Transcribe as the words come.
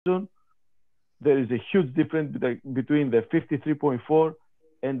there is a huge difference between the 53.4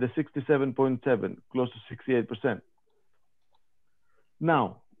 and the 67.7, close to 68%.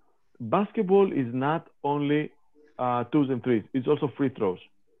 Now, basketball is not only twos and threes, it's also free throws.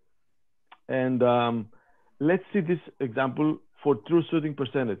 And let's see this example for true shooting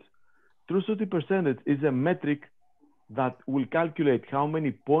percentage. True shooting percentage is a metric that will calculate how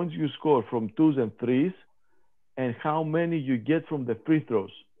many points you score from twos and threes and how many you get from the free throws.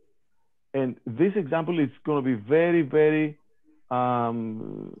 And this example is going to be very, very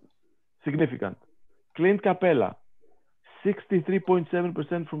significant. Clint Capella,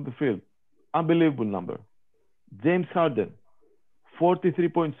 63.7% from the field. Unbelievable number. James Harden,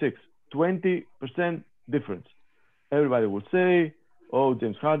 43.6, 20% difference. Everybody will say, oh,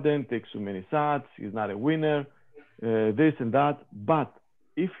 James Harden takes too many shots, he's not a winner, this and that. But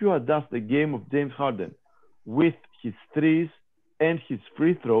if you adjust the game of James Harden with his threes and his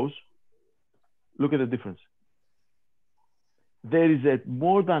free throws, look at the difference. There is a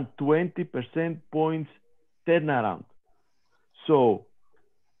more than 20% points turnaround. So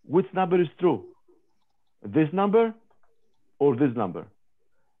which number is true? This number or this number?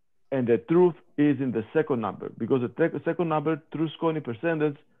 And the truth is in the second number, because the second number, true scoring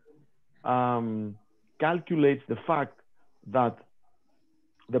percentage, calculates the fact that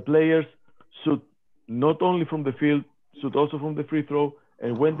the players shoot not only from the field, shoot also from the free throw,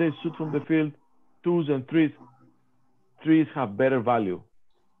 and when they shoot from the field, twos and threes have better value.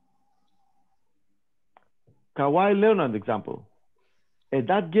 Kawhi Leonard example. At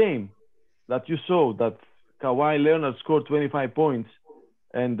that game that you saw that Kawhi Leonard scored 25 points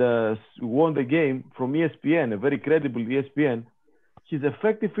and won the game from ESPN, a very credible ESPN, his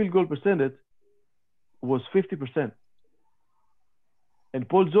effective field goal percentage was 50%. And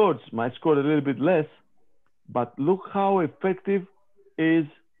Paul George might score a little bit less, but look how effective is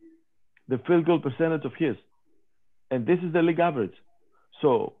the field goal percentage of his. And this is the league average.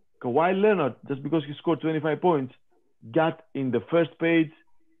 So Kawhi Leonard, just because he scored 25 points, got in the first page,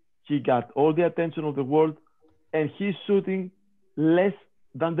 he got all the attention of the world, and he's shooting less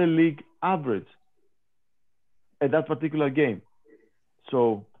than the league average at that particular game.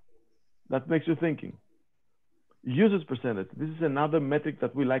 So that makes you thinking. Usage percentage. This is another metric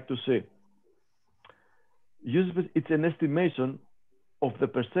that we like to see. It's an estimation of the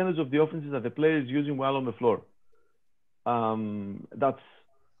percentage of the offenses that the player is using while on the floor.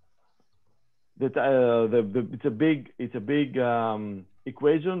 It's a big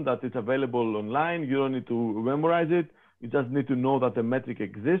equation that is available online. You don't need to memorize it. You just need to know that the metric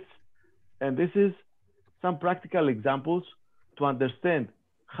exists. And this is some practical examples to understand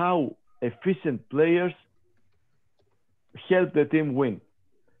how efficient players help the team win.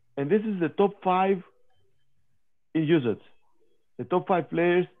 And this is the top 5 in usage. The top 5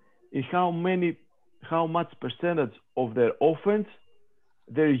 players is how much percentage of their offense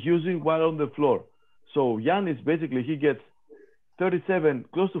they're using while on the floor. So Giannis, basically, he gets 37,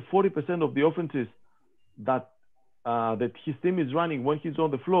 close to 40% of the offenses that his team is running when he's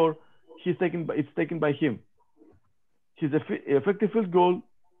on the floor. It's taken by him. His effective field goal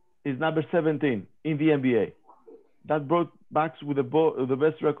is number 17 in the NBA. That brought Bucks with the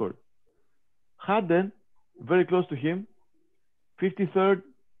best record. Harden, very close to him, 53rd,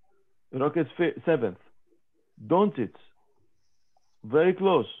 Rockets 7th. Doncic, very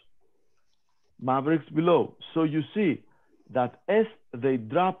close, Mavericks below. So you see that as they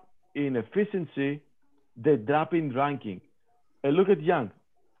drop in efficiency, they drop in ranking. And look at Young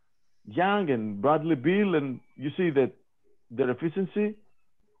and Bradley Beal, and you see that their efficiency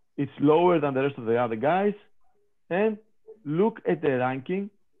is lower than the rest of the other guys. And look at the ranking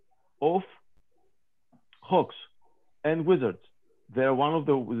of Hawks and Wizards. They're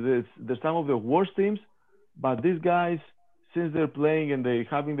they're some of the worst teams, but these guys, since they're playing and they're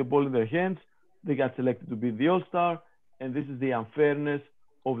having the ball in their hands, they got selected to be the All-Star. And this is the unfairness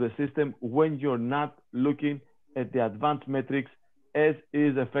of the system when you're not looking at the advanced metrics, as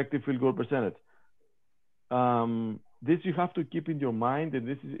is effective field goal percentage. This you have to keep in your mind, and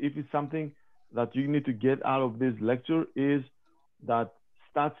this is, if it's something that you need to get out of this lecture, is that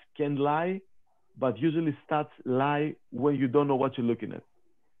stats can lie, but usually stats lie when you don't know what you're looking at.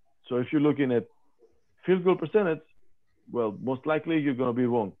 So if you're looking at field goal percentage, well, most likely you're going to be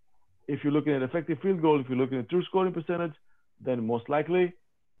wrong. If you're looking at effective field goal, if you're looking at true scoring percentage, then most likely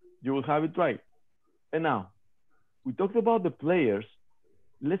you will have it right. And now, we talked about the players.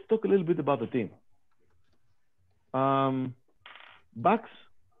 Let's talk a little bit about the team. Bucks,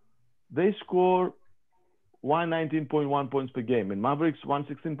 they score 119.1 points per game, and Mavericks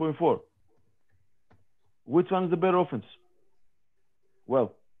 116.4. Which one is the better offense?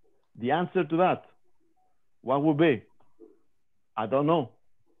 Well, The answer to that, what would be? I don't know.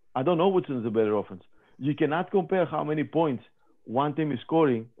 I don't know which is the better offense. You cannot compare how many points one team is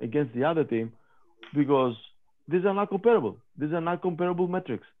scoring against the other team because these are not comparable. These are not comparable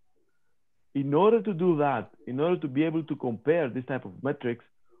metrics. In order to do that, in order to be able to compare this type of metrics,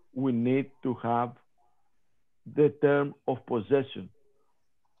 we need to have the term of possession.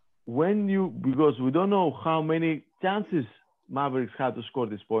 Because we don't know how many chances Mavericks had to score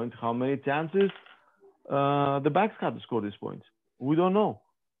this point, how many chances the Bucks had to score this point. We don't know.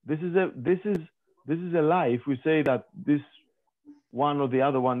 This is a lie if we say that this one or the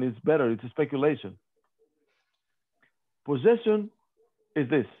other one is better. It's a speculation. Possession is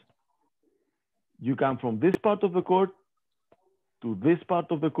this. You come from this part of the court to this part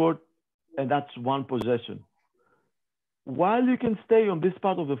of the court, and that's one possession. While you can stay on this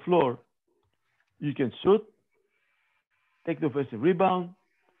part of the floor, you can shoot, take the offensive rebound,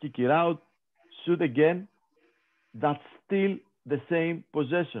 kick it out, shoot again. That's still the same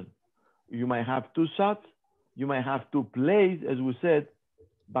possession. You might have two shots, you might have two plays, as we said,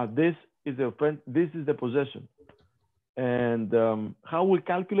 but this is the possession. And how we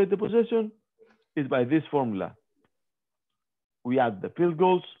calculate the possession is by this formula. We add the field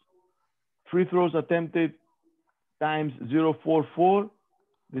goals, free throws attempted times 0.44.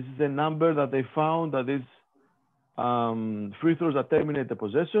 This is a number that they found that is free throws that terminate the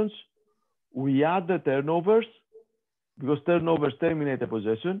possessions. We add the turnovers because turnovers terminate the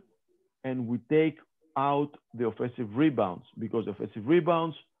possession, and we take out the offensive rebounds because offensive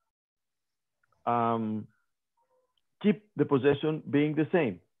rebounds keep the possession being the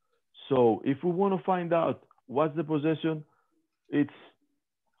same. So if we want to find out what's the possession, it's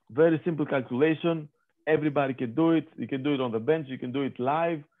very simple calculation. Everybody can do it. You can do it on the bench. You can do it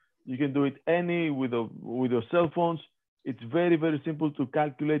live. You can do it with your cell phones. It's very, very simple to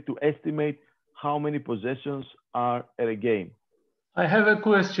calculate, to estimate how many possessions are at a game. I have a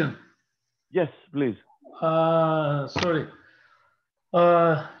question. Yes, please. Sorry.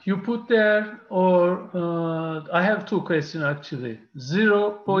 You put there, or I have two questions actually.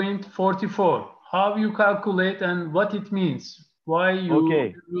 0.44. How you calculate and what it means? Why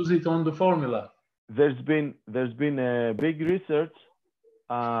you use it on the formula? There's been a big research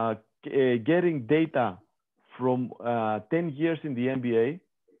getting data from 10 years in the NBA.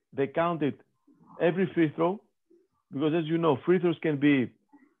 They counted every free throw because, as you know, free throws can be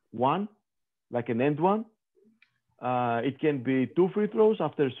one, like an end one. It can be two free throws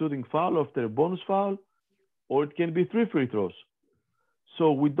after a shooting foul, after a bonus foul, or it can be three free throws.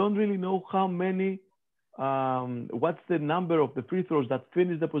 So we don't really know how many, what's the number of the free throws that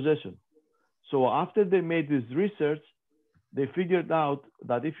finish the possession. So after they made this research, they figured out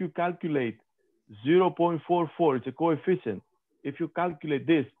that if you calculate 0.44, it's a coefficient. If you calculate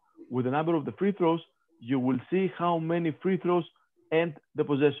this with the number of the free throws, you will see how many free throws end the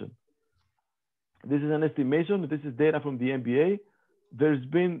possession. This is an estimation. This is data from the NBA. There's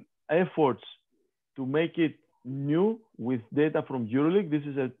been efforts to make it new with data from EuroLeague. This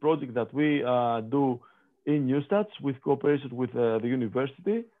is a project that we do in Newstats with cooperation with the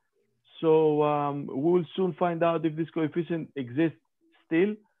university. So we will soon find out if this coefficient exists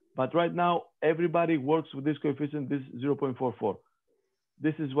still. But right now, everybody works with this coefficient, this 0.44.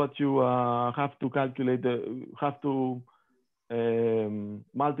 This is what you have to calculate,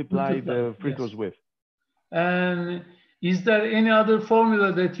 multiply the free throws with. And is there any other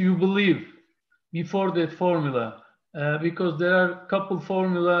formula that you believe before that formula? Because there are a couple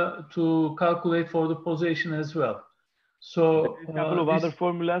formula to calculate for the possession as well. So a couple of other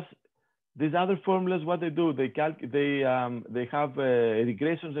formulas. These other formulas, what they do, they have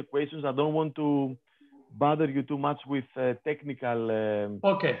regressions equations. I don't want to bother you too much with technical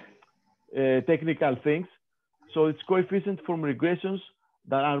things. So it's coefficients from regressions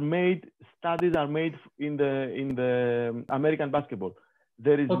that are made. Studies are made in the American basketball.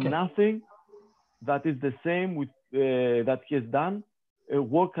 There is nothing that is the same with that has done.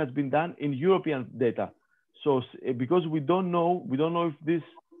 Work has been done in European data. So because we don't know if this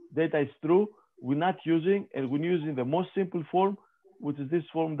data is true, we're not using, and we're using the most simple form, which is this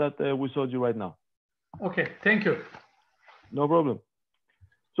form that we showed you right now. Okay, thank you. No problem.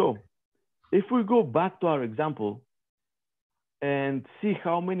 So if we go back to our example and see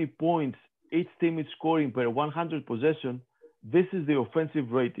how many points each team is scoring per 100 possession, this is the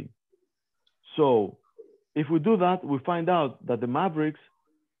offensive rating. So if we do that, we find out that the Mavericks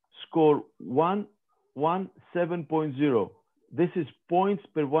score 117.0. This is points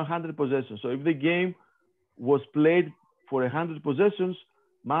per 100 possessions. So if the game was played for 100 possessions,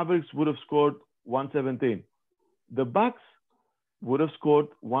 Mavericks would have scored 117. The Bucks would have scored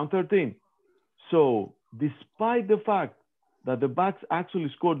 113. So despite the fact that the Bucks actually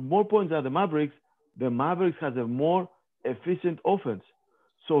scored more points than the Mavericks has a more efficient offense.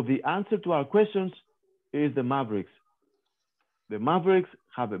 So the answer to our questions is the Mavericks. The Mavericks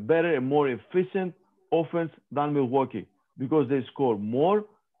have a better and more efficient offense than Milwaukee because they score more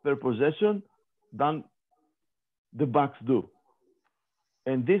per possession than the Bucks do.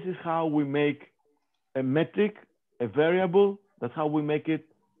 And this is how we make a metric, a variable. That's how we make it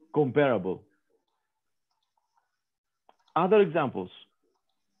comparable. Other examples.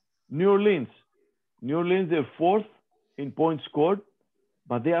 New Orleans. New Orleans, they're fourth in points scored,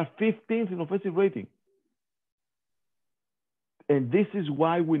 but they are 15th in offensive rating. And this is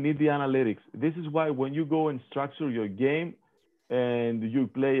why we need the analytics. This is why when you go and structure your game and you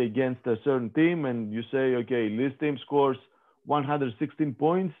play against a certain team and you say, okay, this team scores 116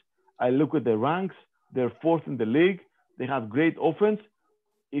 points. I look at the ranks. They're fourth in the league. They have great offense.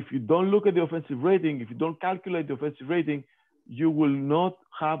 If you don't look at the offensive rating, if you don't calculate the offensive rating, you will not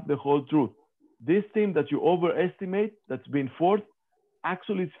have the whole truth. This team that you overestimate, that's been fourth,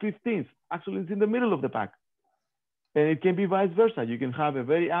 actually it's 15th. Actually, it's in the middle of the pack. And it can be vice versa. You can have a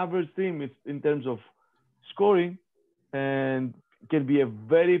very average team in terms of scoring and can be a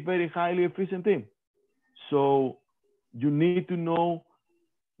very, very highly efficient team. So you need to know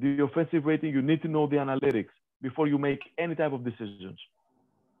the offensive rating. You need to know the analytics before you make any type of decisions.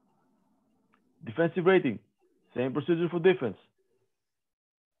 Defensive rating, same procedure for defense.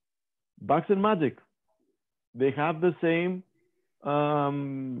 Bucks and Magic, they have the same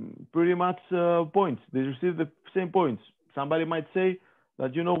pretty much points. They receive the same points. Somebody might say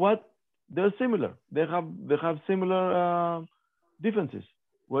that, you know what, they're similar. They have similar defenses.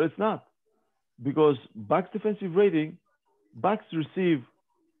 Well, it's not, because Bucks defensive rating, Bucks receive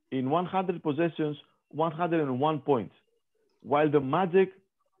in 100 possessions 101 points, while the Magic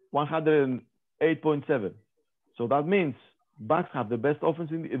 108.7. So that means Bucks have the best offense,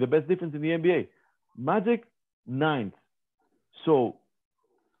 the best defense in the NBA. Magic 9th. So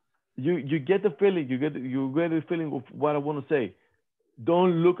you get the feeling, you get the feeling of what I want to say.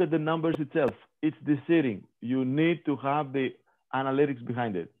 Don't look at the numbers itself. It's deceiving. You need to have the analytics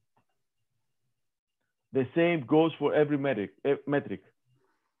behind it. The same goes for every metric.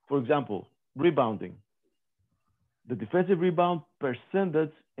 For example, rebounding. The defensive rebound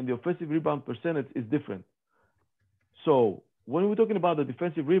percentage and the offensive rebound percentage is different. So when we're talking about the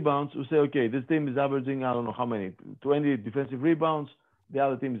defensive rebounds, we say, okay, this team is averaging, I don't know how many, 20 defensive rebounds. The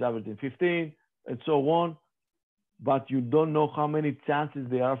other team is averaging 15 and so on. But you don't know how many chances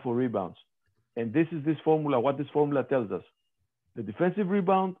there are for rebounds. And this is this formula, what this formula tells us. The defensive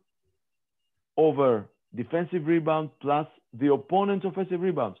rebound over defensive rebound plus the opponent's offensive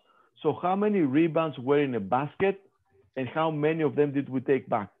rebounds. So how many rebounds were in a basket and how many of them did we take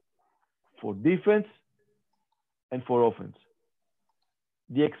back for defense and for offense?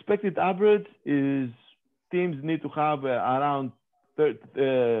 The expected average is teams need to have around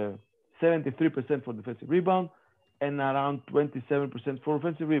 73% for defensive rebound and around 27% for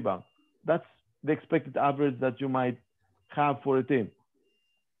offensive rebound. That's the expected average that you might have for a team.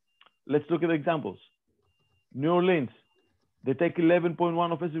 Let's look at examples. New Orleans, they take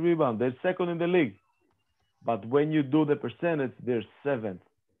 11.1 offensive rebound. They're second in the league. But when you do the percentage, they're seventh.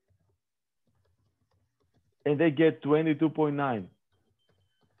 And they get 22.9.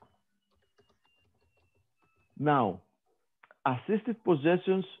 Now, assisted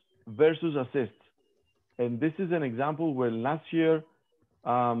possessions versus assists. And this is an example where last year,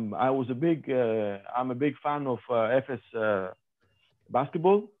 I'm a big fan of FS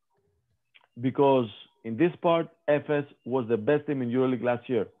basketball, because in this part, FS was the best team in EuroLeague last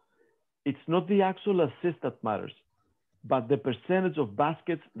year. It's not the actual assist that matters, but the percentage of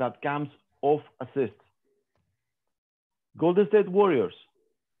baskets that comes off assists. Golden State Warriors,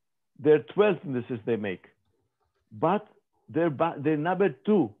 they're 12th in the assists they make, but they're number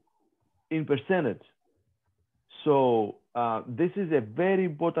 2 in percentage. So this is a very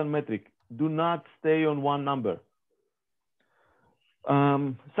important metric. Do not stay on one number.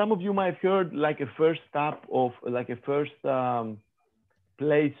 Some of you might have heard like a first step of like a first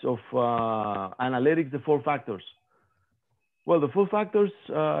place of analytics, the 4 factors. Well, the 4 factors,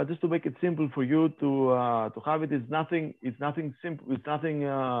 just to make it simple for you to have it, is nothing. It's nothing simple. It's nothing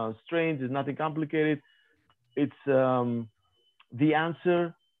strange. It's nothing complicated. It's the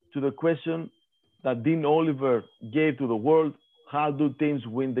answer to the question that Dean Oliver gave to the world: how do teams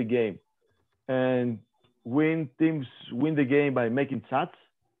win the game? And teams win the game by making shots,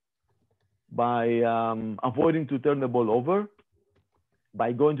 by avoiding to turn the ball over,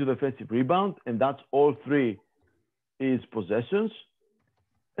 by going to the offensive rebound, and that's all 3 is possessions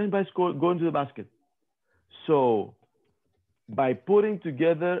and by going to the basket. So by putting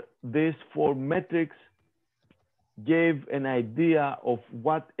together these four metrics gave an idea of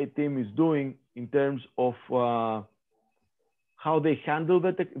what a team is doing in terms of how they handle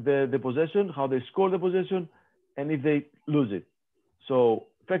the possession, how they score the possession, and if they lose it. So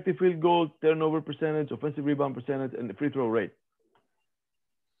effective field goal, turnover percentage, offensive rebound percentage, and the free throw rate.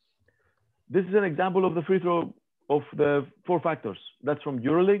 This is an example of the free throw of the four factors. That's from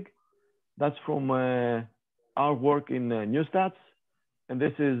EuroLeague. That's from our work in Newstats. And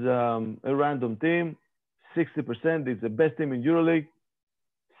this is a random team. 60% is the best team in EuroLeague.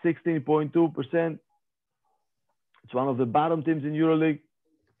 16.2%. It's one of the bottom teams in EuroLeague.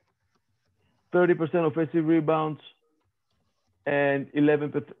 30% offensive rebounds and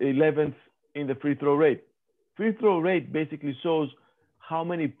 11th in the free throw rate. Free throw rate basically shows how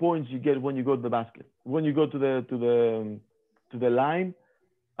many points you get when you go to the basket, when you go to the line,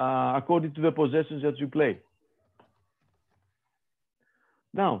 according to the possessions that you play.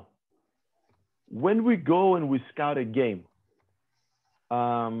 Now, when we go and we scout a game,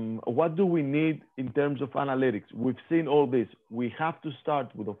 what do we need in terms of analytics? We've seen all this. We have to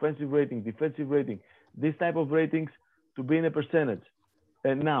start with offensive rating, defensive rating, this type of ratings to be in a percentage.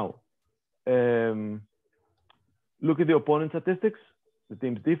 And now, look at the opponent statistics. The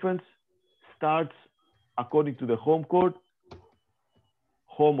team's defense starts according to the home court,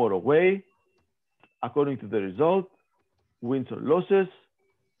 home or away, according to the result, wins or losses,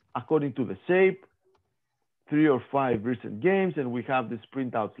 according to the shape, 3 or 5 recent games, and we have these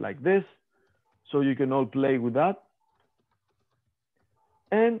printouts like this, so you can all play with that.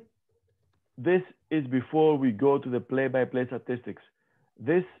 And this is before we go to the play-by-play statistics.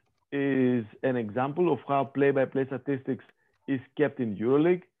 This is an example of how play-by-play statistics is kept in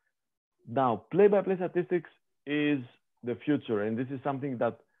EuroLeague. Now, play-by-play statistics is the future, and this is something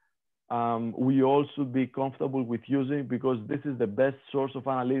that we all should be comfortable with using, because this is the best source of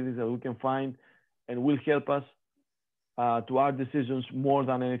analytics that we can find and will help us to our decisions more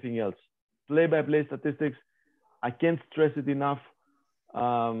than anything else. Play-by-play statistics, I can't stress it enough.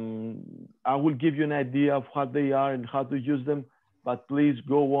 I will give you an idea of what they are and how to use them, but please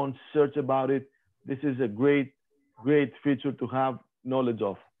go on, search about it. This is a great feature to have knowledge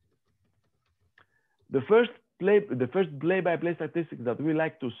of. The first play-by-play statistics that we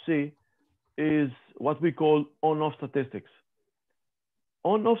like to see is what we call on-off statistics.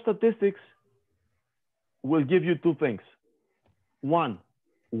 On-off statistics will give you two things. One,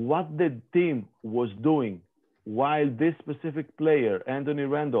 what the team was doing while this specific player, Anthony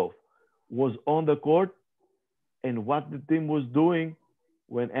Randolph, was on the court, and what the team was doing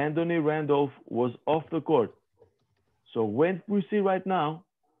when Anthony Randolph was off the court. So when we see right now,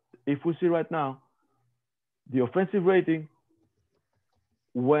 if we see right now, the offensive rating,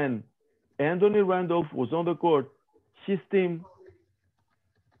 when Anthony Randolph was on the court, his team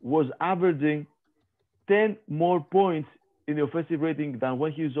was averaging 10 more points in the offensive rating than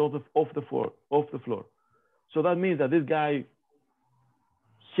when he was off the floor. So that means that this guy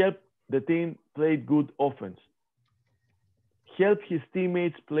helped the team play good offense, helped his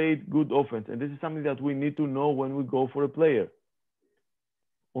teammates play good offense. And this is something that we need to know when we go for a player.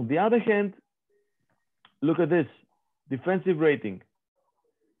 On the other hand, look at this, defensive rating.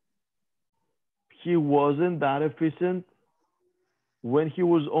 He wasn't that efficient when he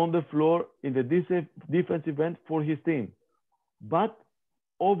was on the floor in the defensive end for his team. But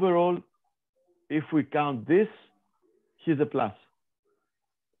overall, if we count this, he's a plus.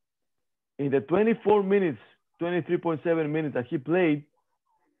 In the 24 minutes, 23.7 minutes that he played,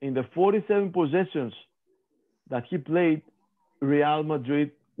 in the 47 possessions that he played, Real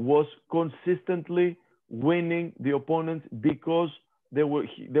Madrid was consistently winning the opponents because they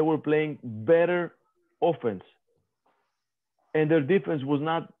were playing better offense, and their defense was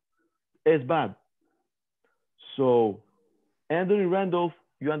not as bad. So Anthony Randolph,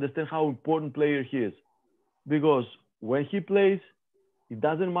 you understand how important player he is, because when he plays, it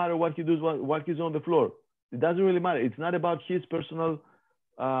doesn't matter what he does, what he's on the floor. It doesn't really matter. It's not about his personal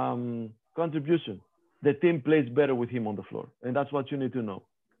contribution. The team plays better with him on the floor, and that's what you need to know.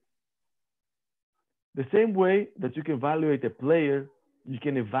 The same way that you can evaluate a player, you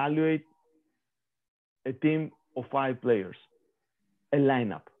can evaluate a team of 5 players, a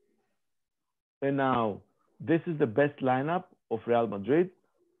lineup. And now, this is the best lineup of Real Madrid.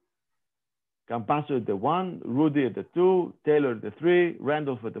 Campazzo at the 1, Rudy at the 2, Taylor at the 3,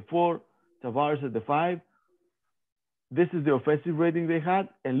 Randolph at the 4, Tavares at the 5. This is the offensive rating they had,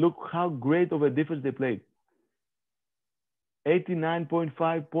 and look how great of a defense they played.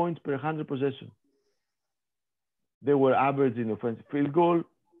 89.5 points per 100 possession. they were averaging offensive field goal,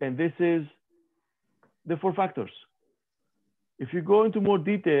 and this is the 4 factors. If you go into more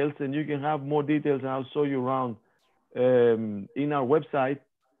details, and you can have more details, and I'll show you around in our website,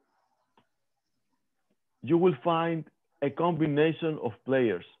 you will find a combination of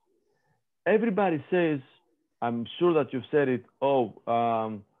players. Everybody says, I'm sure that you've said it,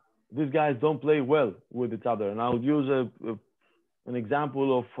 these guys don't play well with each other. And I'll use an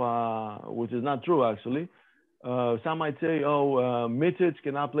example of, which is not true actually. Some might say, Mitic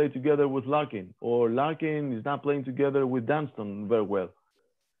cannot play together with Larkin, or Larkin is not playing together with Dunston very well.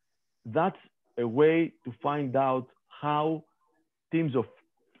 That's a way to find out how teams of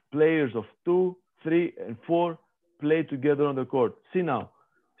players of 2, 3, and 4 play together on the court. See now,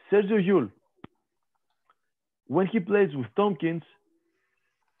 Sergio Llull, when he plays with Tompkins,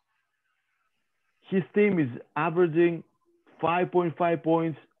 his team is averaging 5.5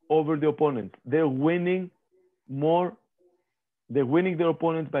 points over the opponent. They're winning more. They're winning their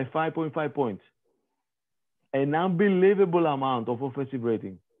opponents by 5.5 points. An unbelievable amount of offensive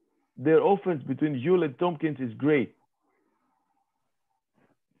rating. Their offense between Llull and Tompkins is great.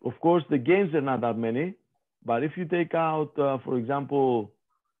 Of course, the games are not that many, but if you take out, for example,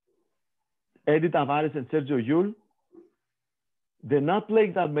 Eddie Tavares and Sergio Llull, they're not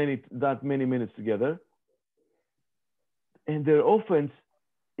playing that many minutes together, and their offense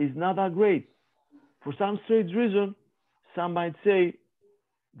is not that great. For some strange reason, some might say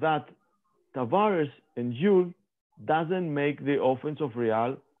that Tavares and Llull doesn't make the offense of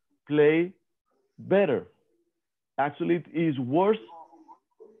Real play better. Actually, it is worse,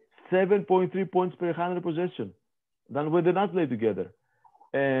 7.3 points per 100 possession than when they not play together.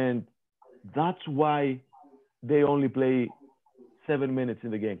 And that's why they only play 7 minutes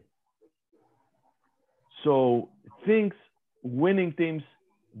in the game. So winning teams,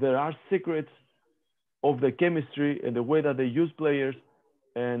 there are secrets of the chemistry and the way that they use players.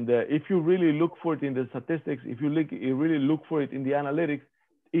 And if you really look for it in the statistics, if you really look for it in the analytics,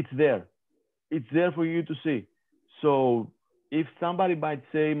 it's there. It's there for you to see. So if somebody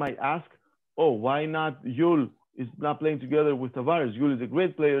might ask, why not Llull is not playing together with Tavares? Llull is a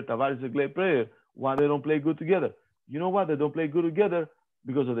great player, Tavares is a great player. Why they don't play good together? You know what? They don't play good together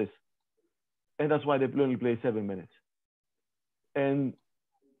because of this. And that's why they only play 7 minutes. And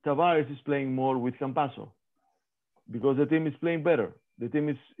Tavares is playing more with Campasso because the team is playing better. The team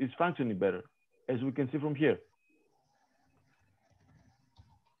is functioning better, as we can see from here.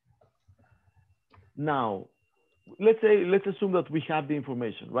 Now, let's assume that we have the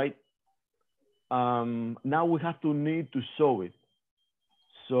information, right? Now we have to need to show it.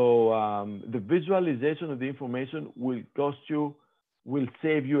 So the visualization of the information will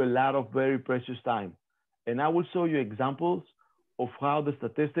save you a lot of very precious time. And I will show you examples of how the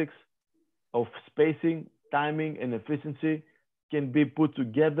statistics of spacing, timing, and efficiency can be put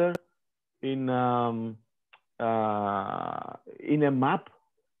together in a map,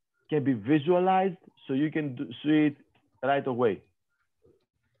 can be visualized, so you can see it right away.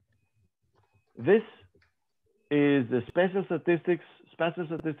 This is the special statistics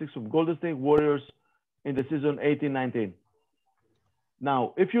of Golden State Warriors in the season 18-19.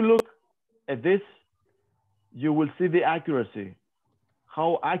 Now, if you look at this, you will see the accuracy,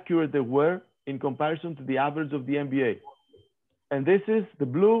 how accurate they were in comparison to the average of the NBA. And this is, the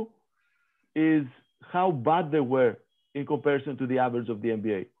blue is how bad they were in comparison to the average of the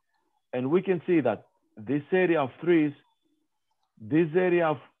NBA. And we can see that this area of threes, this area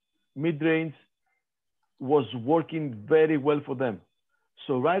of mid-range was working very well for them.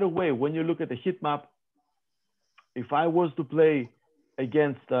 So right away, when you look at the heat map, if I was to play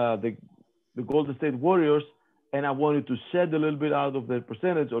against the Golden State Warriors and I wanted to shed a little bit out of their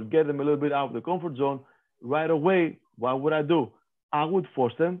percentage or get them a little bit out of the comfort zone, right away, what would I do? I would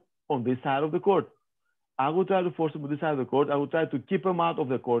force them on this side of the court. I would try to force them on this side of the court. I would try to keep them out of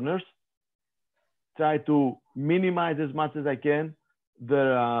the corners, try to minimize as much as I can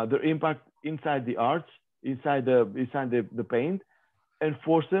their impact inside the arch, inside the paint, and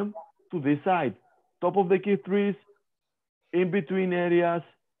force them to this side. Top of the key threes, in between areas,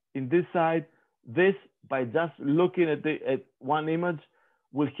 in this side. This, by just looking at one image,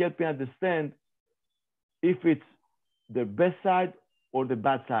 will help me understand if it's the best side or the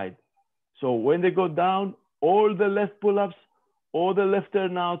bad side. So when they go down, all the left pull-ups, all the left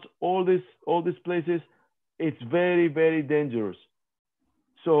turnouts, all these places, it's very, very dangerous.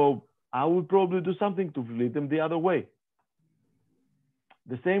 So I would probably do something to lead them the other way.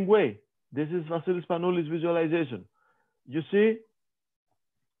 The same way, this is Vasilis Panoulis' visualization. You see,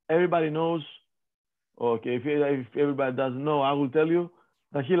 everybody knows, okay, if everybody doesn't know, I will tell you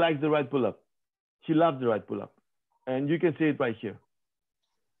that he likes the right pull-up. He loves the right pull-up. And you can see it right here.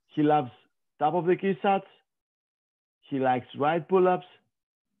 He loves top of the key shots. He likes right pull-ups.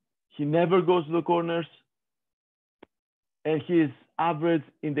 He never goes to the corners. And he is average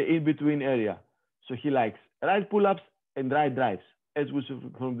in the in-between area. So he likes right pull-ups and right drives, as we see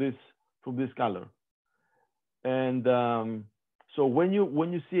from this color. And so when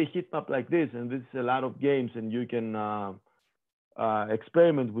you see a heat map like this, and this is a lot of games, and you can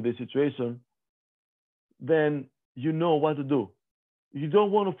experiment with the situation, then you know what to do. You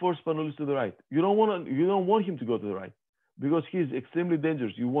don't want to force Spanoulis to the right. You don't want him to go to the right because he's extremely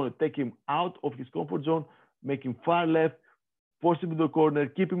dangerous. You want to take him out of his comfort zone, make him far left, force him to the corner,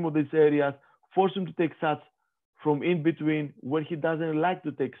 keep him on these areas, force him to take shots from in between where he doesn't like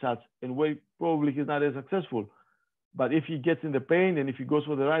to take shots and where probably he's not as successful. But if he gets in the paint and if he goes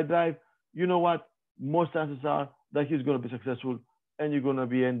for the right drive, you know what? Most chances are that he's going to be successful and you're going to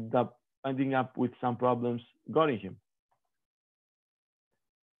be ending up with some problems guarding him.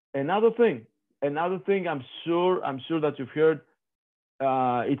 Another thing I'm sure that you've heard,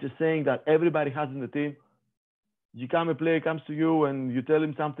 it's a saying that everybody has in the team. A player comes to you and you tell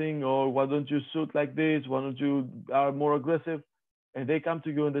him something, or why don't you shoot like this? Why don't you are more aggressive? And they come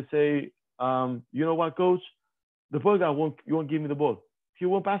to you and they say, you know what, coach? The point guy won't give me the ball. He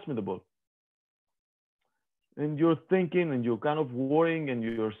won't pass me the ball. And you're thinking and you're kind of worrying and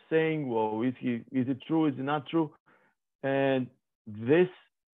you're saying, well, is it true? Is it not true? And this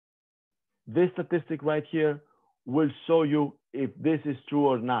statistic right here will show you if this is true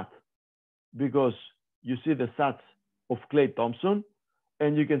or not, because you see the stats of Klay Thompson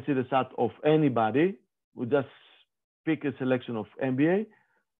and you can see the stats of anybody. We just pick a selection of NBA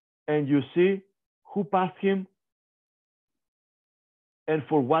and you see who passed him and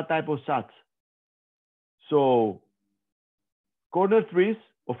for what type of shots. So corner threes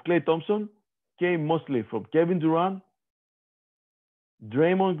of Klay Thompson came mostly from Kevin Durant,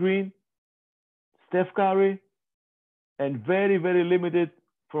 Draymond Green, Steph Curry, and very, very limited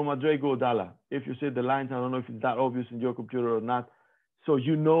from Andre Iguodala. If you see the lines, I don't know if it's that obvious in your computer or not. So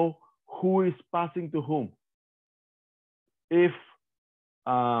you know who is passing to whom. If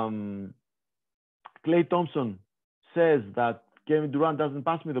Klay Thompson says that Kevin Durant doesn't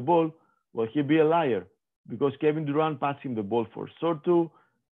pass me the ball, well, he'll be a liar, because Kevin Durant passed him the ball for short two,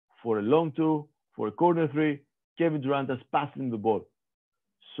 for a long two, for a corner three. Kevin Durant has passed him the ball.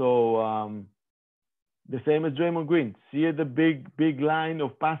 So the same as Draymond Green. See the big line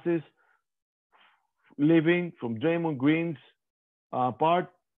of passes leaving from Draymond Green's part,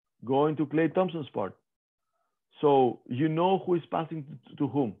 going to Klay Thompson's part. So you know who is passing to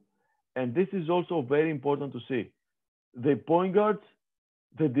whom. And this is also very important to see. The point guards,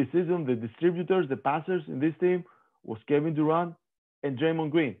 the distributors, the passers in this team was Kevin Durant and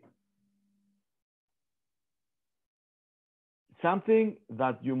Draymond Green. Something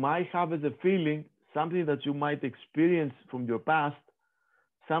that you might have as a feeling, something that you might experience from your past,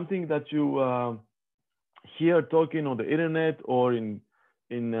 something that you hear talking on the internet or in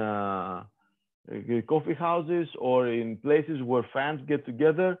coffee houses or in places where fans get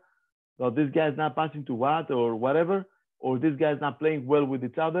together. Well, this guy's not passing to what or whatever, or this guy's not playing well with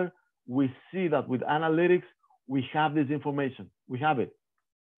each other. We see that with analytics, we have this information. We have it.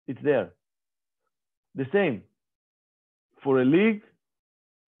 It's there. The same. For a league,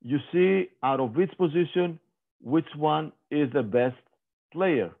 you see out of each position, which one is the best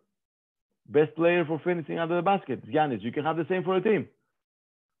player. Best player for finishing under the basket. Giannis. You can have the same for a team.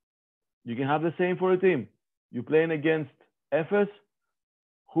 You can have the same for a team. You're playing against FS.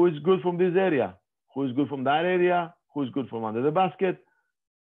 Who is good from this area? Who is good from that area? Who is good from under the basket?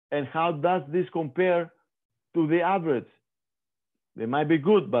 And how does this compare to the average? They might be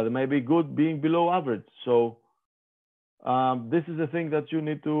good, but they might be good being below average. So this is a thing that you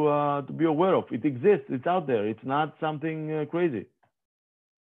need to be aware of. It exists. It's out there. It's not something crazy.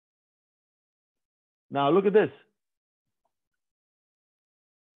 Now look at this.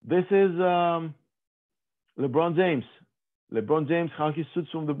 This is LeBron James. LeBron James, how he shoots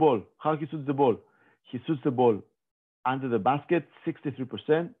from the ball. How he shoots the ball. He shoots the ball under the basket,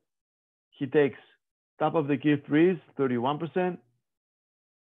 63%. He takes top of the key threes, 31%.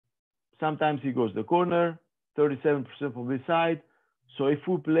 Sometimes he goes the corner, 37% from this side. So if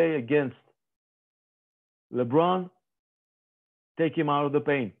we play against LeBron, take him out of the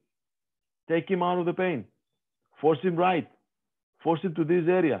paint. Take him out of the paint. Force him right. Force him to this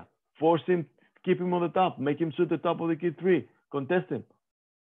area. Force him, keep him on the top. Make him shoot the top of the key three. Contest him.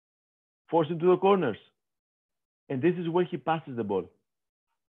 Force him to the corners. And this is where he passes the ball.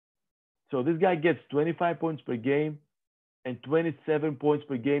 So this guy gets 25 points per game, and 27 points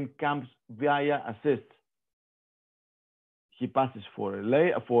per game comes via assists. he passes for a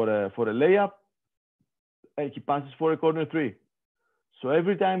layup, and he passes for a corner three. So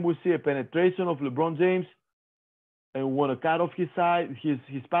every time we see a penetration of LeBron James and we want to cut off his side,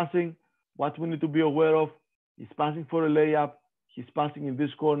 his passing, what we need to be aware of, he's passing for a layup, he's passing in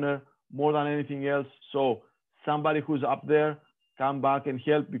this corner more than anything else. So somebody who's up there, come back and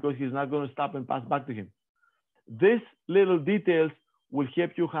help, because he's not going to stop and pass back to him. These little details will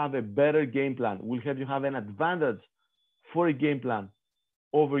help you have a better game plan, will help you have an advantage for a game plan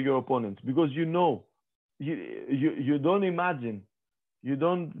over your opponents, because you know, you don't imagine, you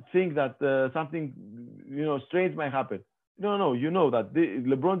don't think that something strange might happen. No, you know that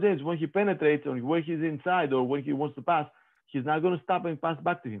LeBron James, when he penetrates or when he's inside or when he wants to pass, he's not going to stop and pass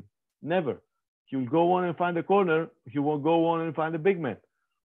back to him. Never. He will go on and find the corner. He won't go on and find the big man.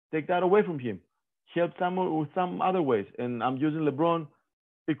 Take that away from him. Help someone with some other ways. And I'm using LeBron.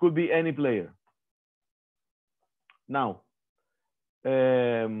 It could be any player. Now,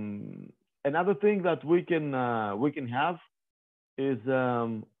 another thing that we can have is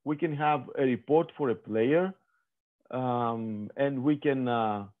we can have a report for a player, and we can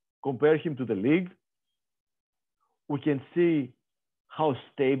compare him to the league. We can see how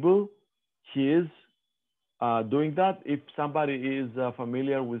stable he is doing that. If somebody is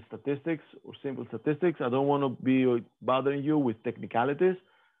familiar with statistics or simple statistics, I don't want to be bothering you with technicalities.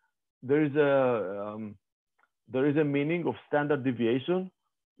 There is a meaning of standard deviation,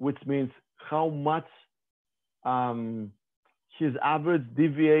 which means how much his average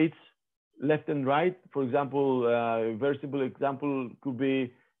deviates left and right. For example, a very simple example could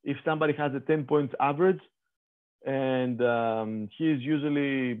be if somebody has a 10 points average and he is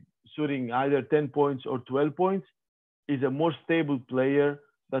usually shooting either 10 points or 12 points, is a more stable player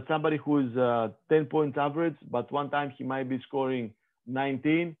than somebody who is 10 points average, but one time he might be scoring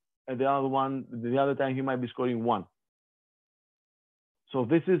 19 and the other time he might be scoring 1. So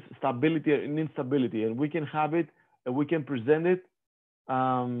this is stability and instability, and we can have it and we can present it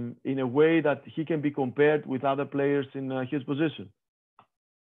in a way that he can be compared with other players in his position.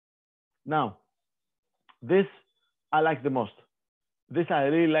 Now, this I like the most. This I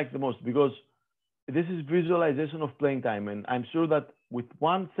really like the most, because this is visualization of playing time. And I'm sure that with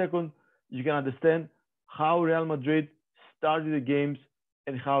 1 second, you can understand how Real Madrid started the games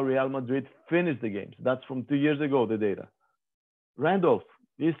and how Real Madrid finished the games. That's from 2 years ago, the data. Randolph,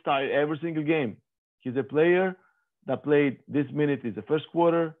 he started every single game. He's a player that played this minute is the first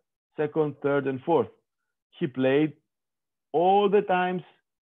quarter, second, third, and fourth. He played all the times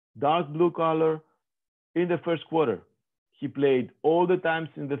dark blue color in the first quarter. He played all the times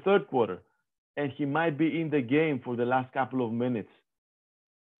in the third quarter, and he might be in the game for the last couple of minutes.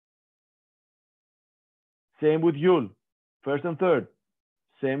 Same with Yul, first and third.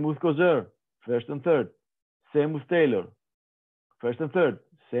 Same with Kozer, first and third. Same with Taylor, first and third.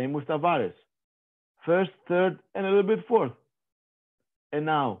 Same with Tavares, first, third, and a little bit fourth. And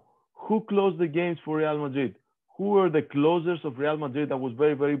now, who closed the games for Real Madrid? Who were the closers of Real Madrid that was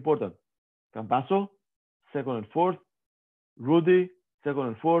very, very important? Campazzo, second and fourth. Rudy, second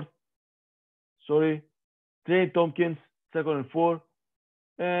and fourth. Trey Tompkins, second and fourth.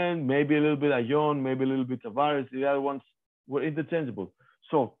 And maybe a little bit Ayon, maybe a little bit Tavares. The other ones were interchangeable.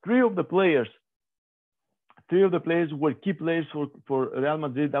 So three of the players were key players for Real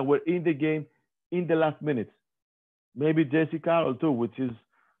Madrid that were in the game in the last minutes. Maybe Jesse Carroll too, which is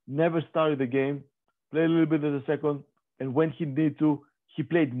never started the game, played a little bit in the second, and when he needed to, he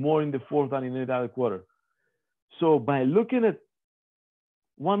played more in the fourth than in any other quarter. So by looking at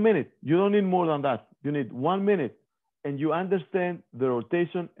 1 minute, you don't need more than that. You need 1 minute, and you understand the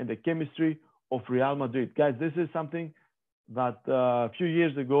rotation and the chemistry of Real Madrid. Guys, this is something that a few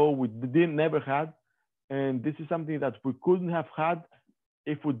years ago we never had, and this is something that we couldn't have had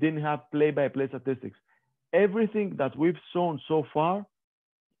if we didn't have play-by-play statistics. Everything that we've shown so far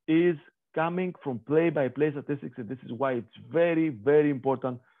is coming from play-by-play statistics, and this is why it's very, very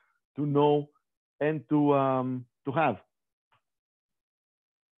important to know and to have.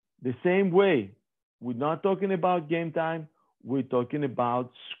 The same way, we're not talking about game time, we're talking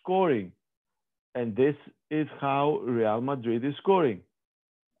about scoring. And this is how Real Madrid is scoring.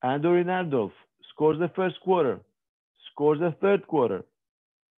 Andor Randolph scores the first quarter, scores the third quarter,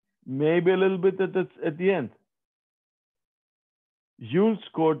 maybe a little bit at the end. Yul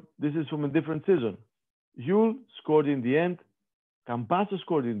scored, this is from a different season. Yul scored in the end, Campazzo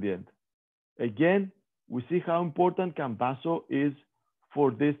scored in the end. Again, we see how important Campazzo is for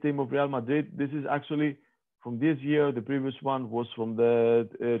this team of Real Madrid. This is actually from this year. The previous one was from the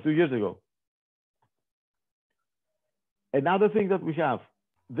 2 years ago. Another thing that we have,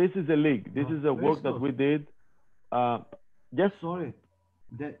 this is a league. This is a work that we did. Yes. Sorry,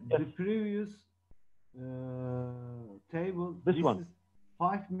 the previous table. This one. Is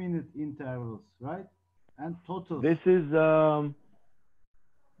 5-minute intervals, right? And totals. This is 5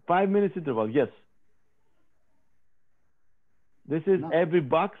 minutes interval. Yes. This is every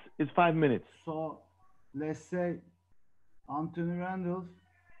box is 5 minutes. So let's say Anthony Randolph.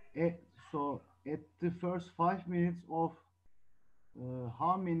 So at the first 5 minutes of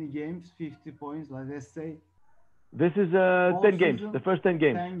how many games? 50 points. Like let's say. This is 10 games. The first 10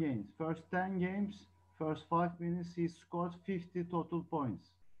 games. 10 games. First 10 games. First 5 minutes, he scored 50 total points.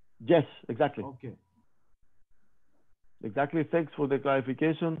 Yes, exactly. Okay. Exactly. Thanks for the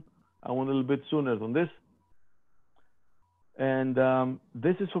clarification. I went a little bit sooner on this. And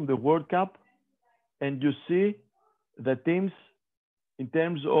this is from the World Cup. And you see the teams in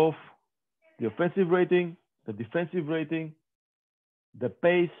terms of the offensive rating, the defensive rating, the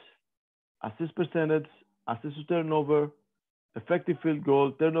pace, assist percentage, assist to turnover, effective field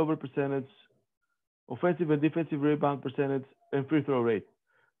goal, turnover percentage, offensive and defensive rebound percentage, and free throw rate.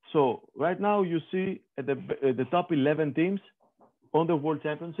 So right now you see at the top 11 teams on the World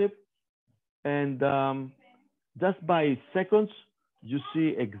Championship, and just by seconds you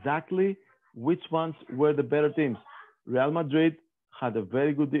see exactly which ones were the better teams. Real Madrid had a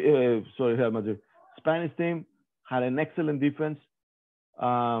very good, Real Madrid. Spanish team had an excellent defense.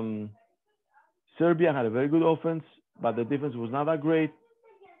 Serbia had a very good offense, but the defense was not that great.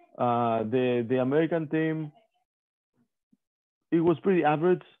 The American team, it was pretty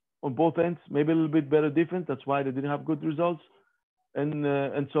average on both ends, maybe a little bit better defense. That's why they didn't have good results,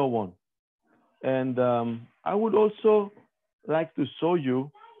 and so on. And I would also like to show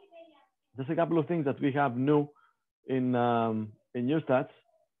you just a couple of things that we have new in new stats.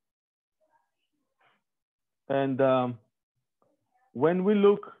 And when we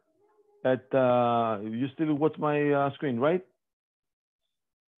look at, you still watch my screen, right?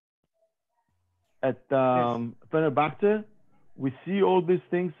 At Fenerbahce, we see all these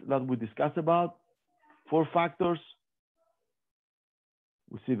things that we discussed about, 4 factors.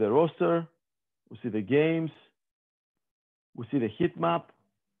 We see the roster, we see the games, we see the heat map,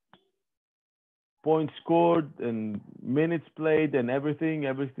 points scored and minutes played and everything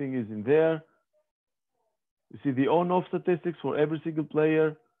is in there. We see the on-off statistics for every single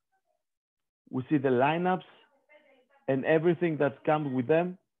player. We see the lineups and everything that comes with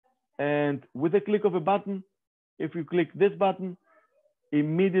them. And with a click of a button, if you click this button,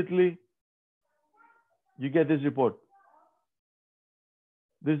 immediately you get this report.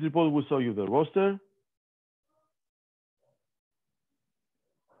 This report will show you the roster,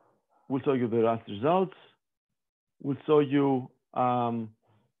 will show you the last results, will show you how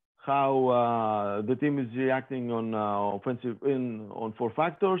the team is reacting on on 4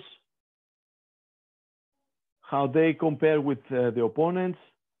 factors, how they compare with the opponents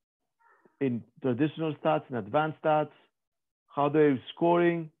in traditional stats and advanced stats, how they're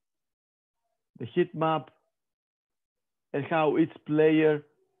scoring, the heat map, and how each player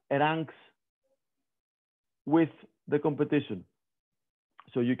ranks with the competition.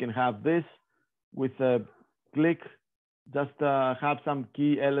 So you can have this with a click, just have some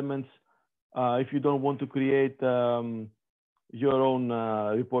key elements if you don't want to create your own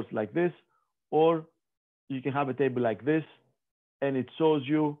reports like this, or you can have a table like this, and it shows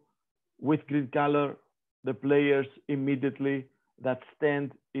you with green color the players immediately that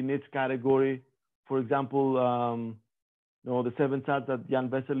stand in each category. For example, the 7 shots that Jan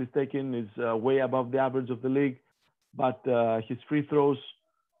Vessel is taking is way above the average of the league, but his free throws,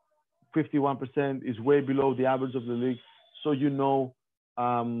 51%, is way below the average of the league. So you know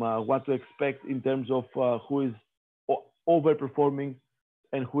what to expect in terms of who is overperforming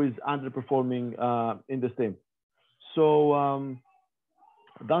and who is underperforming in the team. So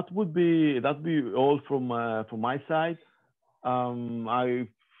that would be all from my side.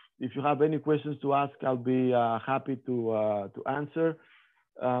 If you have any questions to ask, I'll be happy to answer.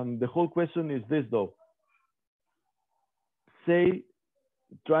 The whole question is this, though.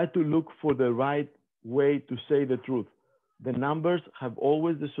 Try to look for the right way to say the truth. The numbers have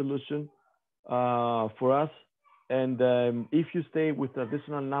always the solution for us. And if you stay with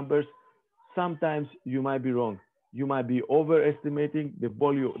traditional numbers, sometimes you might be wrong. You might be overestimating the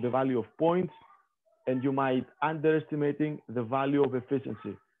value of points, and you might underestimating the value of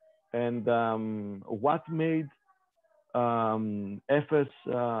efficiency. And what made FS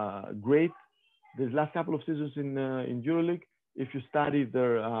great these last couple of seasons in EuroLeague, if you study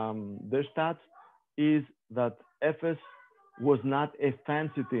their stats, is that FS was not a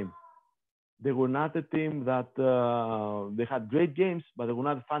fancy team. They were not a team that they had great games, but they were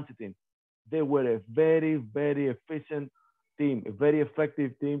not a fancy team. They were a very, very efficient team, a very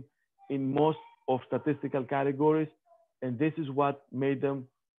effective team in most of statistical categories. And this is what made them,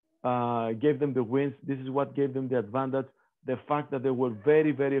 gave them the wins. This is what gave them the advantage, the fact that they were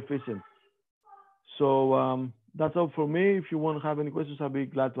very, very efficient. So that's all for me. If you want to have any questions, I'll be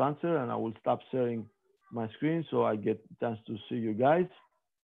glad to answer, and I will stop sharing my screen so I get a chance to see you guys.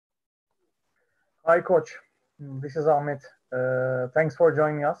 Hi, Coach. This is Ahmet. Thanks for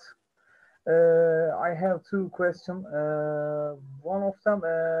joining us. I have two questions. One of them,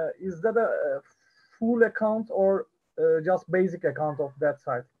 is that a full account or just basic account of that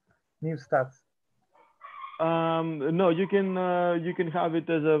site, New Stats? No, you can have it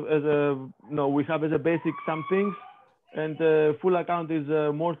as a no. We have as a basic some things, and full account is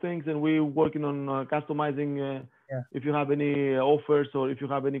more things, and we're working on customizing. Yeah. If you have any offers or if you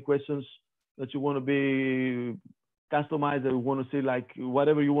have any questions that you want to be customized, or you want to see, like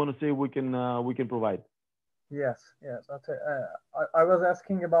whatever you want to see, we can provide. Yes, yes. I was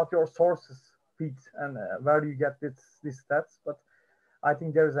asking about your sources feeds and where you get these stats, but I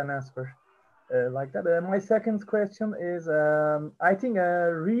think there is an answer like that. My second question is, I think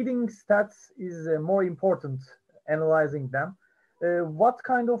reading stats is more important, analyzing them. What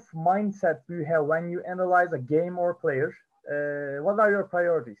kind of mindset do you have when you analyze a game or player? What are your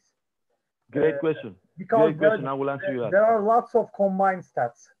priorities? Great question. Because Great question. I will answer you that. There are lots of combined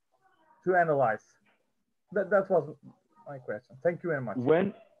stats to analyze. That was my question. Thank you very much.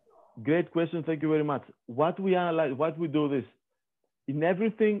 Great question. Thank you very much. What we analyze, what we do this, in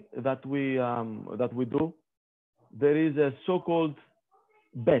everything that we do, there is a so-called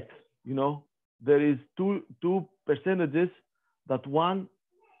bet. You know, there is two percentages. That one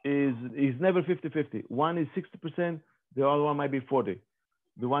is never 50-50. One is 60%. The other one might be 40.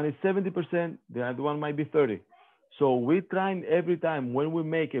 The one is 70%. The other one might be 30. So we try every time when we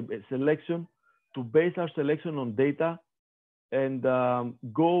make a selection to base our selection on data and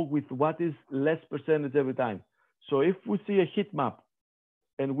go with what is less percentage every time. So if we see a heat map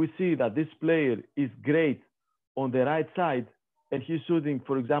and we see that this player is great on the right side and he's shooting,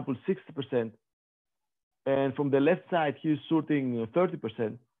 for example, 60%, and from the left side he's shooting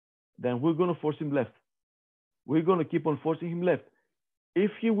 30%, then we're going to force him left. We're going to keep on forcing him left.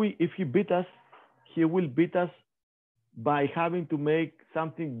 If he beat us, he will beat us by having to make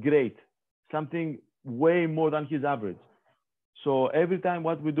something great, something way more than his average. So every time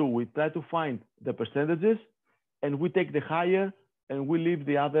what we do, we try to find the percentages and we take the higher and we leave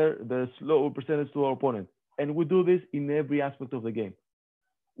the slower percentage to our opponent. And we do this in every aspect of the game.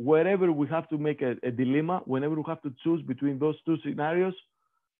 Wherever we have to make a dilemma, whenever we have to choose between those two scenarios,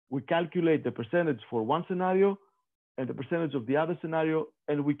 we calculate the percentage for one scenario and the percentage of the other scenario,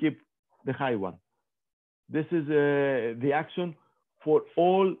 and we keep the high one. This is the action for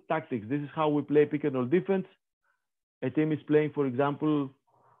all tactics. This is how we play pick and roll defense. A team is playing, for example,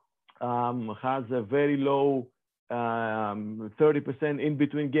 has a very low 30% in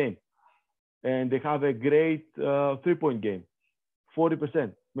between game, and they have a great 3-point game,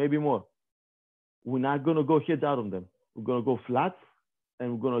 40%, maybe more. We're not going to go heads out on them. We're going to go flat,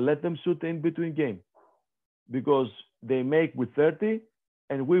 and we're going to let them shoot in between game, because they make with 30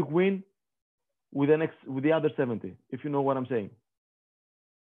 and we win with the other 70, if you know what I'm saying.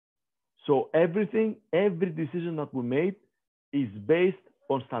 So every decision that we made is based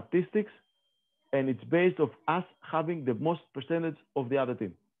on statistics, and it's based on us having the most percentage of the other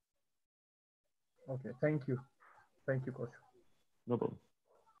team. Okay, thank you. Thank you, Coach. No problem.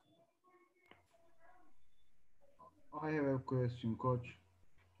 I have a question, Coach.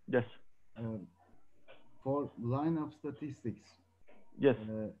 Yes. For lineup statistics. Yes.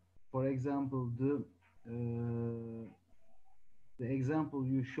 For example, the example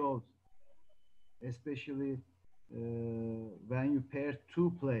you showed, especially when you pair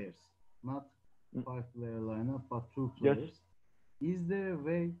two players, not 5-player lineup, but two players. Yes. Is there a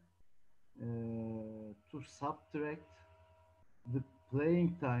way to subtract the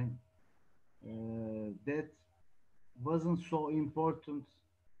playing time that wasn't so important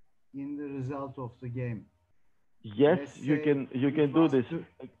in the result of the game? Yes, you can do this.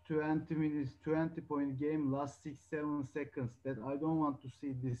 20 minutes, 20-point game, last 6-7 seconds. That I don't want to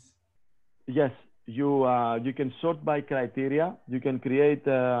see this. Yes, you can sort by criteria. You can create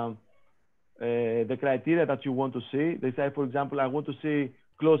the criteria that you want to see. They say, for example, I want to see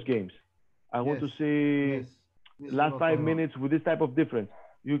close games. I want to see last 5 minutes with this type of difference.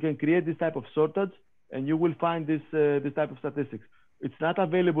 You can create this type of sortage, and you will find this type of statistics. It's not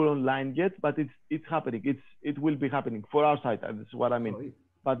available online yet, but it's happening. It will be happening for our site. That's what I mean. So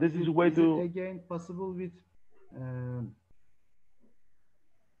but this is a way to. It again possible with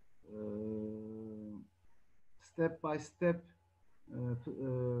step by step.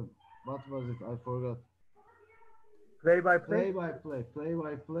 What was it? I forgot. Play by play. Play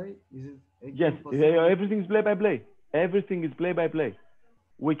by play. Is it again Yes, possible? everything is play by play. Everything is play by play.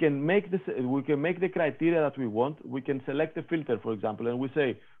 We can make this. We can make the criteria that we want. We can select a filter, for example, and we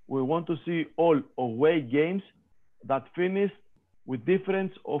say we want to see all away games that finish with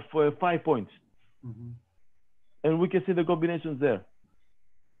difference of 5 points, and we can see the combinations there.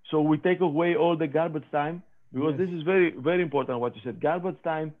 So we take away all the garbage time because this is very, very important. What you said, garbage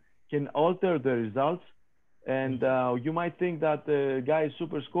time can alter the results, and you might think that the guy is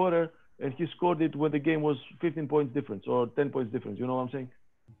super scorer and he scored it when the game was 15 points difference or 10 points difference. You know what I'm saying?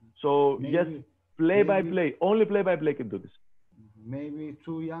 So yes, play by play. Only play by play can do this. Maybe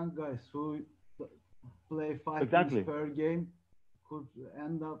two young guys who play 5 Exactly. minutes per game could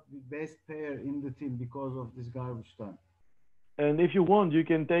end up the best player in the team because of this garbage time. And if you want, you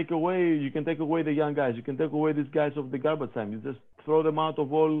can take away the young guys. You can take away these guys of the garbage time. You just throw them out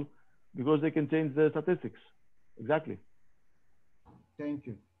of all because they can change the statistics. Exactly. Thank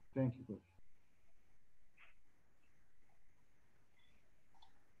you. Thank you, coach.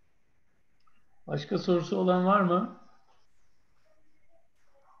 Başka sorusu olan var mı?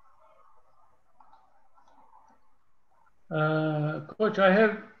 Coach, I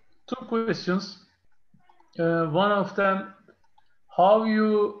have two questions. One of them, how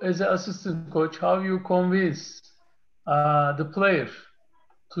you, as an assistant coach, how you convince the player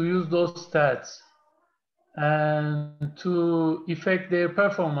to use those stats and to affect their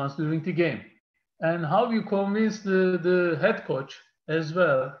performance during the game, and how you convince the head coach as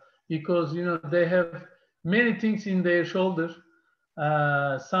well, because you know they have many things in their shoulder.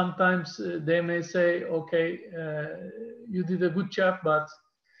 Sometimes they may say, okay, you did a good job, but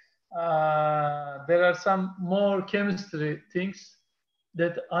there are some more chemistry things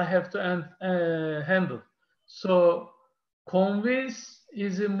that I have to handle. So convince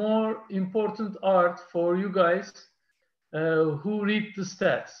is a more important art for you guys who read the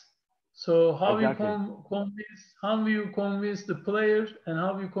stats. So how Exactly. you convince the player and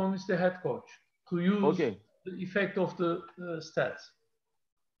how you convince the head coach to use the effect of the stats?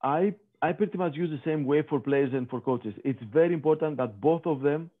 I pretty much use the same way for players and for coaches. It's very important that both of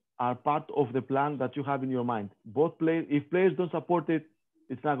them are part of the plan that you have in your mind. Both players, if players don't support it,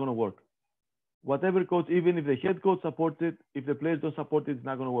 it's not going to work. Whatever coach, even if the head coach supports it, if the players don't support it, it's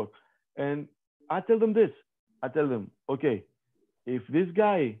not going to work. And I tell them this. I tell them, okay, if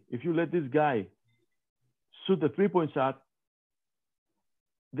you let this guy shoot a 3-point shot,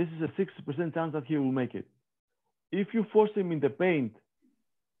 this is a 60% chance that he will make it. If you force him in the paint,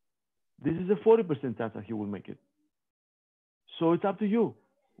 this is a 40% chance that he will make it. So it's up to you.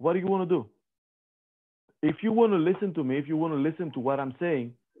 What do you want to do? If you want to listen to me, if you want to listen to what I'm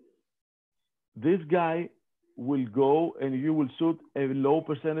saying, this guy will go and you will shoot a low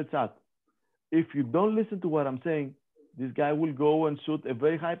percentage shot. If you don't listen to what I'm saying, this guy will go and shoot a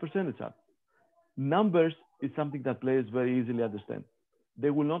very high percentage shot. Numbers is something that players very easily understand. They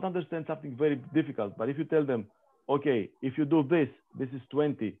will not understand something very difficult, but if you tell them, okay, if you do this, this is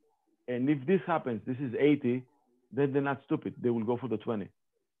 20, and if this happens, this is 80, then they're not stupid. They will go for the 20.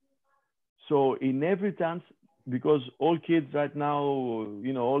 So in every chance, because all kids right now,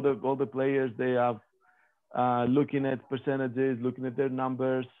 you know, all the players, they are looking at percentages, looking at their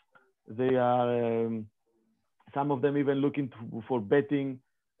numbers. They are, some of them even looking for betting.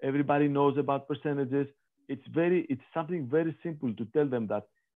 Everybody knows about percentages. It's something very simple to tell them that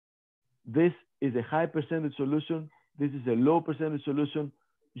this is a high percentage solution. This is a low percentage solution.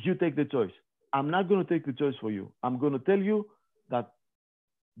 You take the choice. I'm not going to take the choice for you. I'm going to tell you that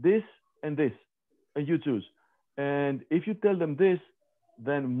this and this, and you choose. And if you tell them this,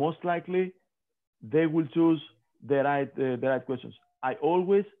 then most likely they will choose the right questions. I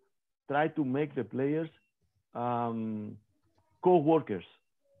always try to make the players co-workers.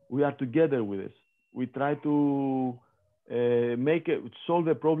 We are together with this. We try to solve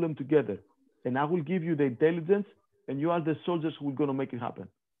a problem together. And I will give you the intelligence, and you are the soldiers who are going to make it happen.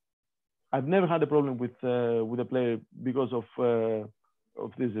 I've never had a problem with a player because of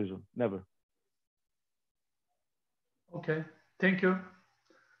this reason. Never. Okay, thank you.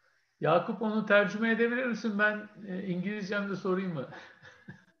 Yakup, onu tercüme edebilir misin? Ben İngilizcemde sorayım mı?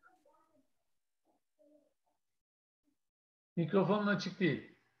 Mikrofonun açık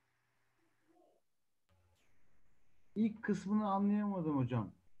değil. İlk kısmını anlayamadım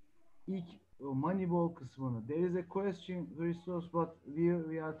hocam. İlk Moneyball kısmını. There is a question, Christos, but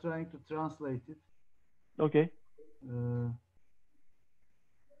we are trying to translate it. Okay.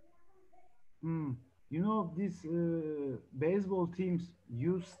 You know, these baseball teams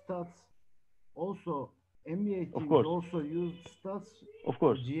use stats also NBA Of teams course. also use stats, Of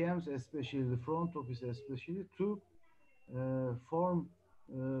course. GMs especially, the front office especially, to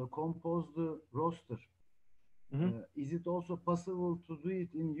compose the roster. Is it also possible to do it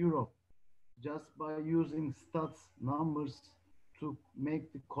in Europe, just by using stats, numbers, to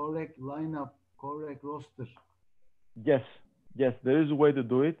make the correct lineup, correct roster? Yes, yes, there is a way to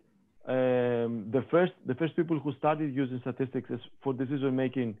do it. The first people who started using statistics for decision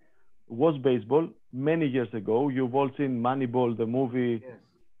making was baseball many years ago. You've all seen Moneyball, the movie, Yes.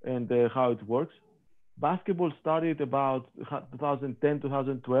 and how it works. Basketball started about 2010,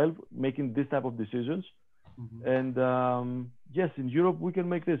 2012, making this type of decisions. And yes, in Europe, we can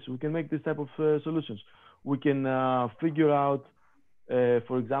make this. We can make this type of solutions. We can figure out,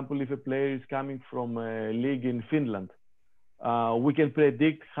 for example, if a player is coming from a league in Finland, we can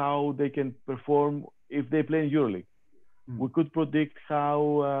predict how they can perform if they play in EuroLeague. We could predict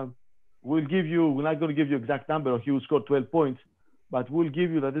how we're not going to give you exact number, or he will score 12 points, but we'll give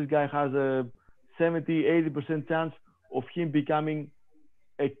you that this guy has a 70, 80% chance of him becoming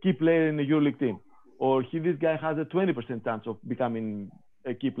a key player in the EuroLeague team, or this guy has a 20% chance of becoming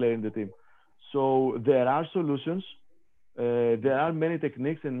a key player in the team. So there are solutions. There are many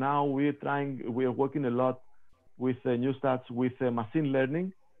techniques, and now we are working a lot with new stats, with machine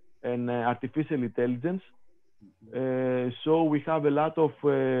learning and artificial intelligence. So we have a lot of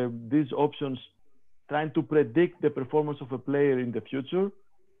these options trying to predict the performance of a player in the future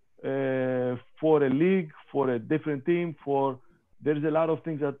for a league, for a different team, there's a lot of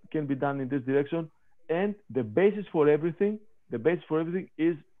things that can be done in this direction. And the basis for everything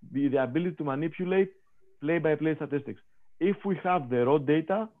is the ability to manipulate play-by-play statistics. If we have the raw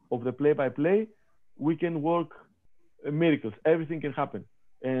data of the play-by-play, we can work miracles. Everything can happen.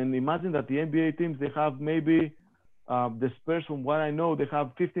 And imagine that the NBA teams, they have maybe the Spurs, from what I know, they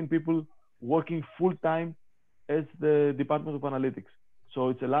have 15 people working full-time as the Department of Analytics. So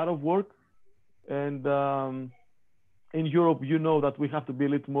it's a lot of work. And in Europe, you know that we have to be a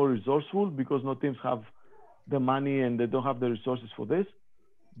little more resourceful because no teams have the money and they don't have the resources for this.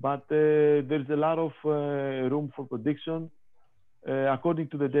 But there's a lot of room for prediction according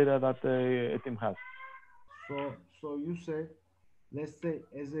to the data that a team has. So you say, let's say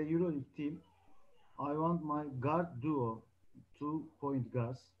as a EuroLeague team, I want my guard duo, 2-point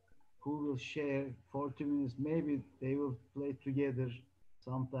guards, who will share 40 minutes. Maybe they will play together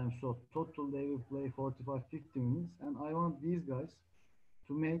sometimes. So total they will play 45, 50 minutes. And I want these guys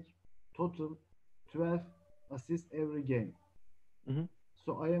to make total 12 assists every game.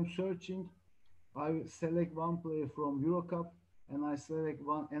 So I am searching. I will select one player from Eurocup and I select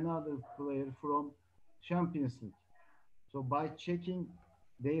another player from Champions League. So by checking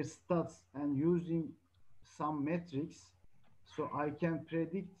their stats and using some metrics, so I can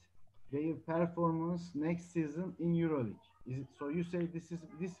predict their performance next season in EuroLeague. So you say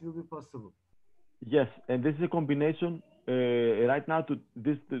this will be possible? Yes, and this is a combination. Right now,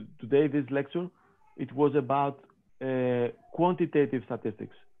 today, this lecture, it was about quantitative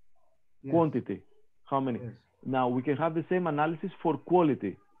statistics. Yes. Quantity, how many? Yes. Now we can have the same analysis for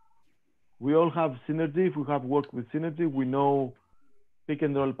quality. We all have synergy. If we have worked with synergy, we know pick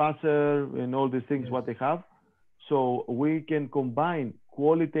and roll passer and all these things, yes, what they have. So we can combine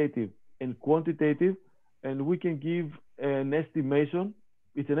qualitative and quantitative, and we can give an estimation.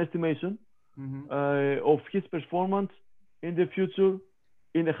 It's an estimation of his performance in the future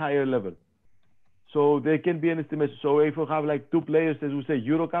in a higher level. So there can be an estimation. So if we have like two players, as we say,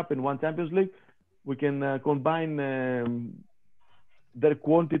 Eurocup and one Champions League, we can combine their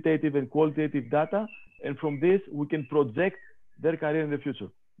quantitative and qualitative data, and from this we can project their career in the future.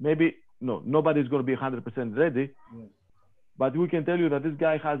 Maybe nobody's going to be 100% ready, yes, but we can tell you that this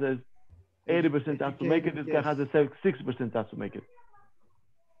guy has a 80% chance to make it. This guy has a 6% chance to make it.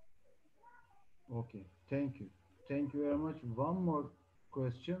 Okay, thank you very much. One more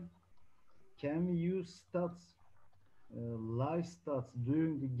question: can we use stats, live stats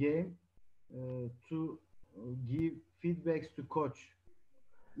during the game to give feedbacks to coach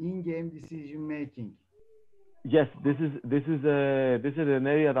in-game decision making? Yes, this is an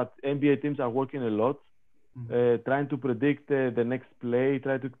area that NBA teams are working a lot, trying to predict the next play,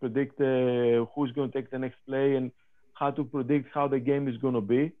 try to predict who's going to take the next play, and how to predict how the game is going to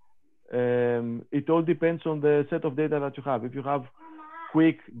be. It all depends on the set of data that you have. If you have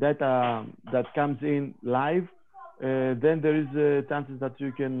quick data that comes in live, then there is chances that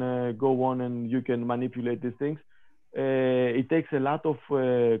you can go on and you can manipulate these things. It takes a lot of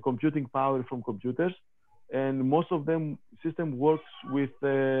computing power from computers, and most of them system works with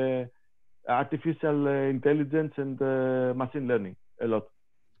artificial intelligence and machine learning a lot.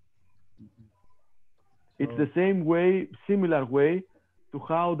 It's the same way, similar way to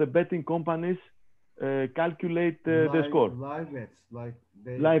how the betting companies calculate the score. Live bets, like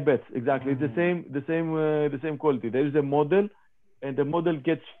Live bets, exactly. It's the same quality. There is a model, and the model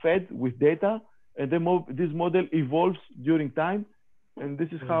gets fed with data, and this model evolves during time, and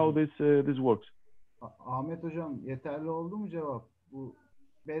this is how this works. Ahmet hocam, yeterli oldu mu cevap? Bu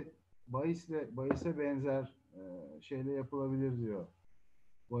bahise benzer şeyle yapılabilir diyor.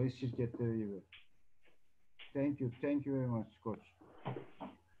 Bahis şirketleri gibi. Thank you very much coach.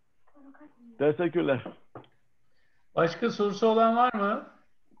 Teşekkürler. Başka sorusu olan var mı?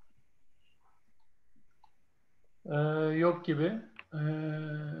 Yok gibi.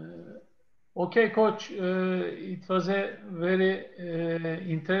 Okay, coach. It was a very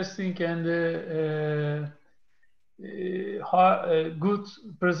interesting and good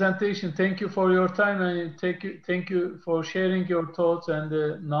presentation. Thank you for your time and thank you for sharing your thoughts and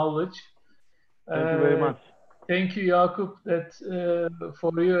knowledge. Thank you very much. Thank you, Jakub, that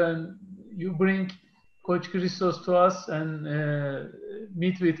for you, and you bring Coach Christos to us and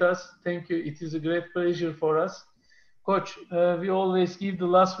meet with us. Thank you. It is a great pleasure for us. Coach, we always give the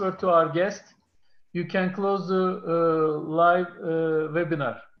last word to our guest. You can close the live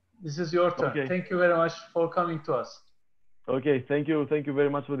webinar. This is your turn. Okay. Thank you very much for coming to us. Okay, thank you very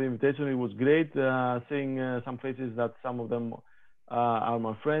much for the invitation. It was great seeing some faces that some of them are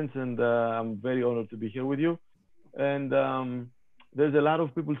my friends, and I'm very honored to be here with you. And there's a lot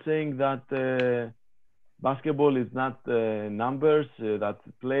of people saying that basketball is not numbers, that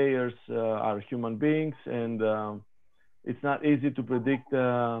players are human beings, and it's not easy to predict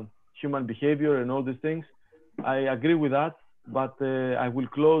human behavior and all these things. I agree with that, but I will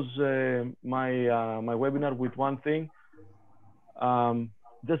close my webinar with one thing.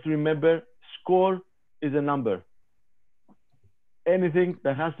 Just remember, score is a number. Anything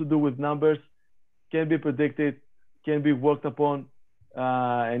that has to do with numbers can be predicted, can be worked upon,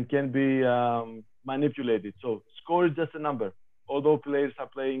 and can be manipulated. So score is just a number. Although players are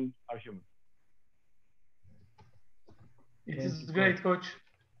human. It is great, Coach.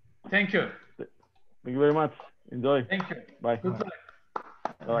 Thank you. Thank you very much. Enjoy. Thank you. Bye. Good luck.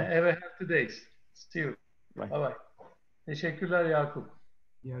 Bye. Have a happy days. See you. Bye. Bye bye. Teşekkürler Yakup.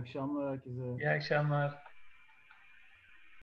 İyi akşamlar herkese. İyi akşamlar.